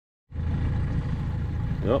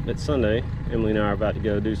Well, it's Sunday. Emily and I are about to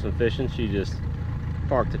go do some fishing. She just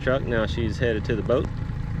parked the truck. Now she's headed to the boat.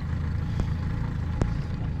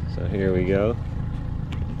 So here we go.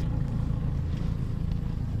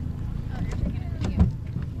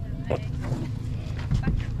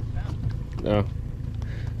 No.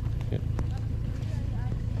 Yeah.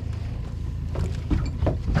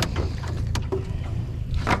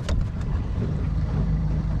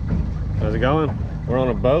 How's it going? We're on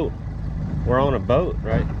a boat. We're on a boat,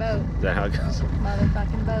 right? Boat. Is that how it goes?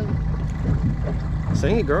 Motherfucking boat.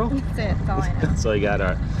 Sing it, girl. That's it. That's all I know. That's all you got. All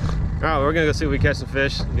right. All right, we're gonna go see if we catch some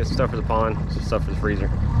fish, get some stuff for the pond, some stuff for the freezer,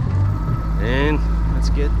 and let's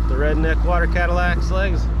get the Redneck Water Cadillac's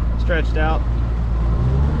legs stretched out.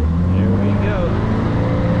 Here we go.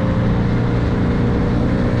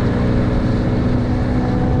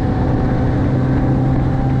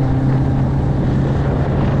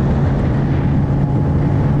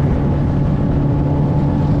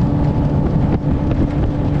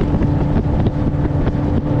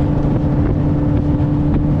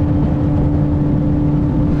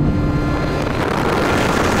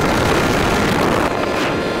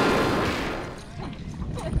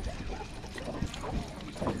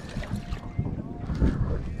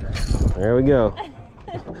 There we go.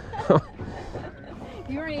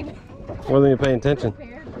 You weren't even Wasn't even paying attention.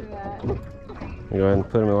 prepared for that. Go ahead and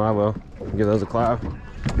put them in the live well. Give those a clap.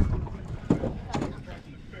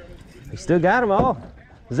 You still got them all.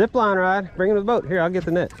 Zip line ride. Bring them to the boat. Here, I'll get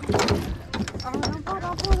the net. Oh, don't pull,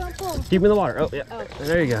 don't pull, don't pull. Keep them in the water. Oh, yeah. Oh.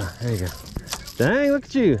 There you go. There you go. Dang, look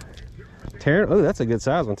at you. Tearing. Oh, that's a good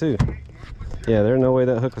size one, too. Yeah, there's no way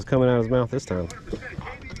that hook was coming out of his mouth this time.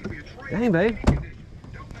 Dang, babe.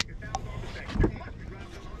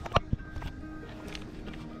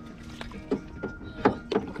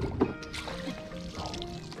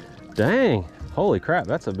 Dang, holy crap,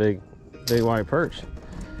 that's a big white perch.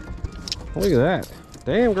 Look at that.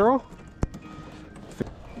 Damn, girl.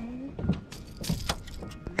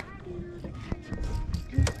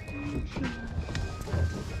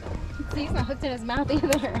 See, he's not hooked in his mouth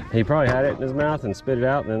either. He probably had it in his mouth and spit it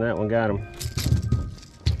out, and then that one got him.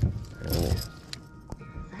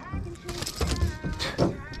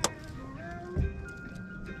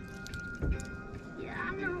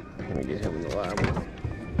 Let me get him in the live one.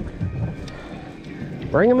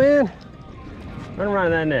 Bring him in. Run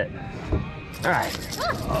around that net. All right.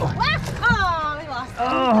 Oh, we lost him.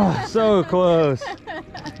 Oh, so close.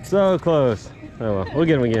 So close. Oh well, we'll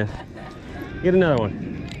get him again. Get another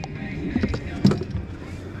one.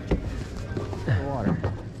 Water.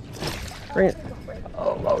 Bring it.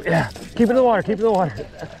 Oh, yeah. Keep it in the water. Keep it in the water.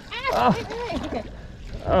 Oh,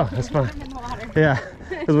 oh, that's fine. I'm in the water. Yeah,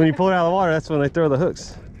 because when you pull it out of the water, that's when they throw the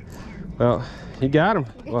hooks. Well, you got him.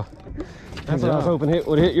 Well, that's what I was hoping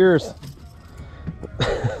would hit yours.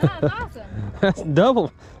 That's awesome. That's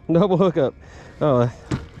double hookup. Oh,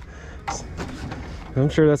 I'm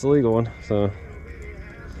sure that's a legal one. So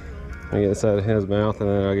I get this out of his mouth, and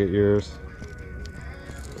then I'll get yours.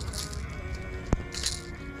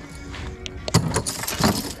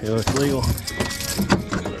 It looks legal.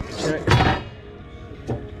 Check.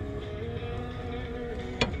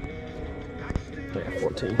 Yeah,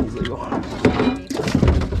 14. He's legal.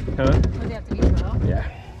 Huh? Would you have to be 12? Yeah.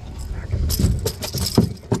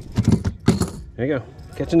 There you go.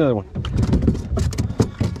 Catch another one.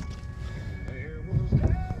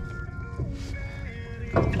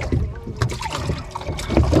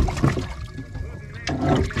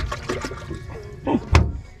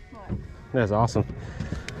 That's awesome.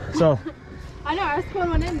 So I know, I was pulling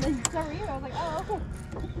one in and then it's over you. I was like, oh, okay.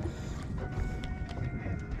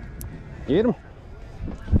 get him.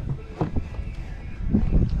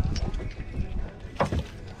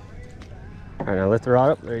 All right, now lift the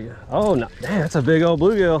rod up. There you go. Oh, no, damn, that's a big old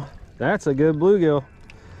bluegill. That's a good bluegill.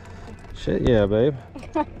 Shit, yeah, babe.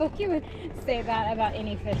 I thought you would say that about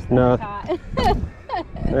any fish that No. you caught.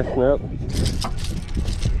 Nope.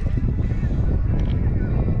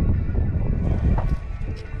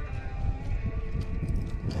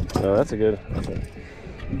 Oh, that's a good.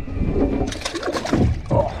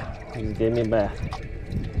 Oh, he just gave me a bath.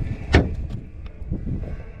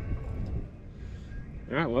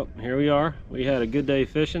 All right, well, here we are. We had a good day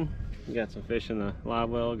fishing. We got some fish in the live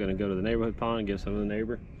well. Gonna go to the neighborhood pond and give some to the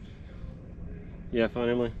neighbor. You have fun,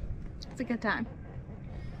 Emily? It's a good time.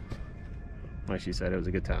 Like she said, it was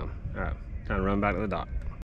a good time. All right, time to run back to the dock.